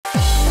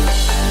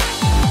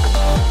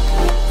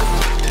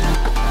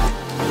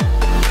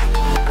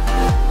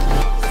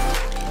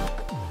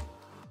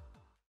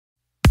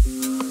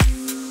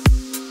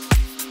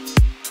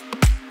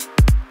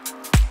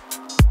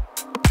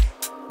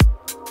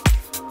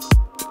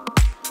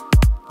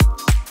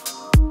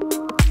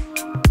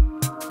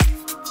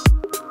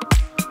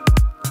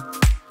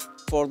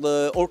For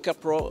the ORKA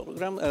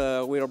program,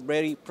 we are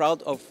very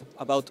proud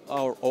about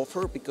our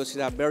offer because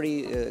it's a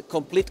very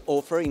complete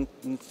offer.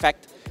 In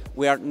fact,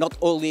 we are not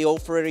only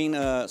offering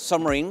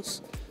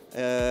submarines,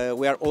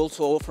 we are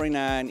also offering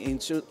an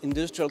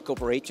industrial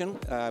cooperation,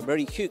 a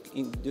very huge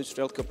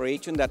industrial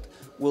cooperation that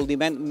will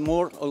demand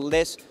more or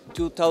less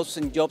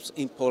 2,000 jobs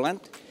in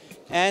Poland.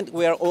 And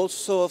we are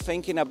also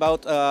thinking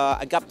about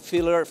a gap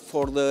filler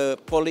for the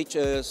Polish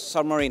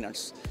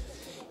submariners.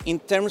 In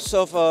terms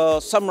of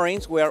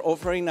submarines, we are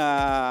offering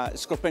a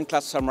Scorpène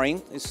class submarine.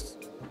 It's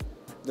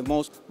the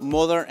most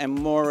modern and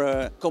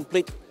more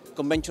complete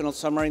conventional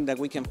submarine that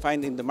we can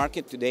find in the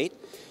market today.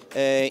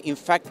 In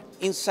fact,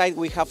 inside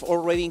we have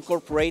already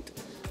incorporated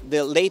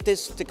the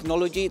latest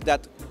technology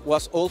that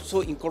was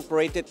also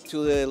incorporated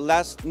to the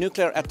last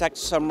nuclear attack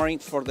submarine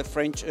for the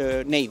French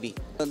Navy.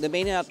 The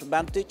main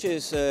advantage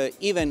is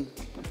even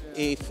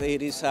if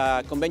it is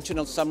a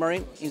conventional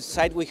submarine,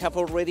 inside we have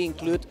already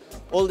included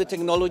all the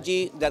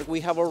technology that we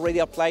have already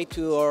applied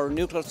to our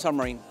nuclear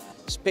submarine,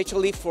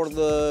 especially for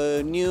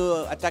the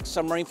new attack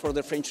submarine for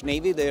the French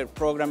Navy, the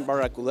program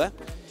Barracuda,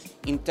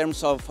 in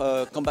terms of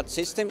combat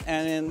system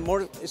and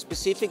more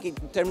specific in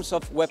terms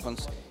of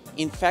weapons.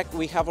 In fact,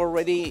 we have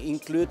already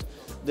included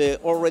the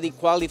already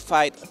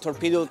qualified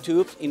torpedo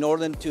tube in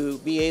order to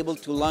be able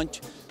to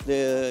launch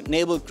the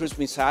Naval Cruise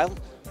Missile,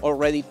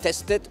 already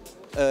tested,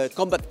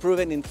 combat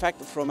proven in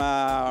fact from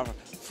a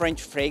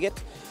French frigate.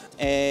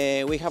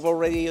 We have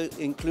already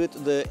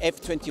included the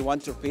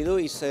F21 torpedo.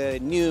 It's a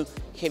new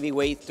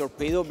heavyweight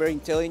torpedo, very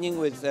intelligent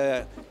with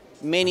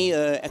many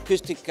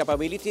acoustic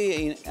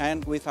capability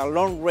and with a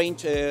long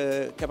range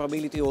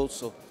capability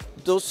also.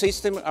 Those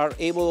systems are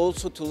able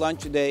also to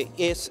launch the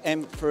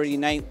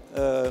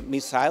SM-39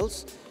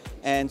 missiles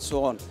and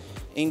so on.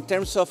 In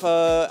terms of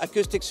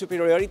acoustic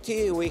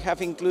superiority, we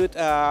have included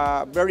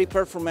a very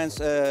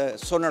performance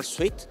sonar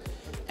suite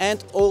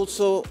and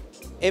also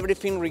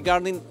everything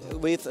regarding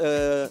with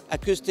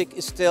acoustic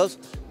stealth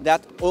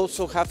that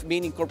also have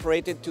been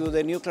incorporated to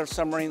the nuclear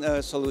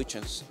submarine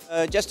solutions.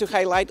 Just to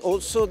highlight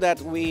also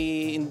that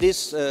we, in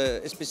this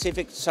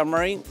specific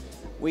submarine,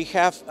 we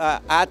have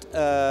added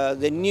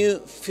the new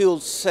fuel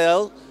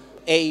cell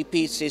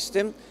AEP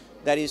system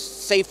that is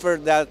safer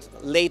than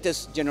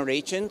latest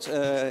generations.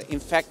 In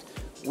fact,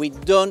 we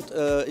don't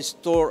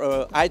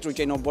store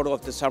hydrogen on board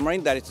of the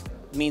submarine. That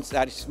means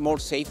that it's more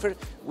safer.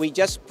 We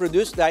just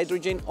produce the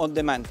hydrogen on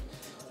demand.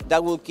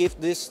 That will give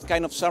this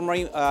kind of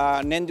submarine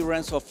an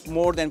endurance of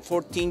more than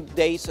 14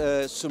 days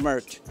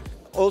submerged.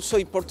 Also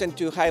important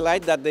to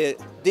highlight that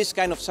this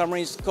kind of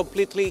submarine is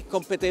completely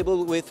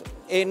compatible with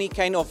any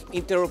kind of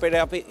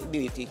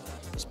interoperability,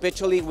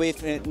 especially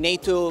with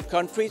NATO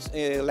countries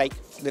like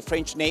the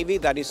French Navy,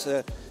 that is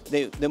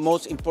the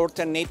most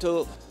important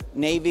NATO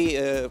Navy,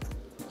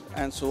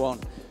 and so on.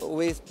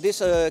 With these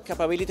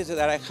capabilities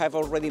that I have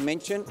already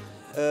mentioned,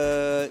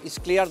 it's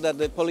clear that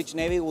the Polish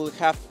Navy will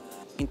have,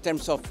 in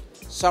terms of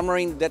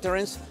submarine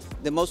deterrence,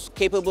 the most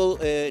capable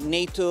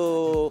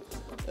NATO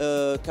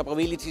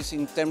capabilities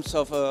in terms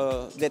of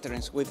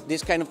deterrence with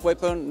this kind of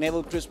weapon,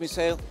 Naval Cruise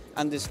Missile,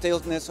 and the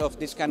stealthiness of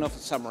this kind of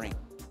submarine.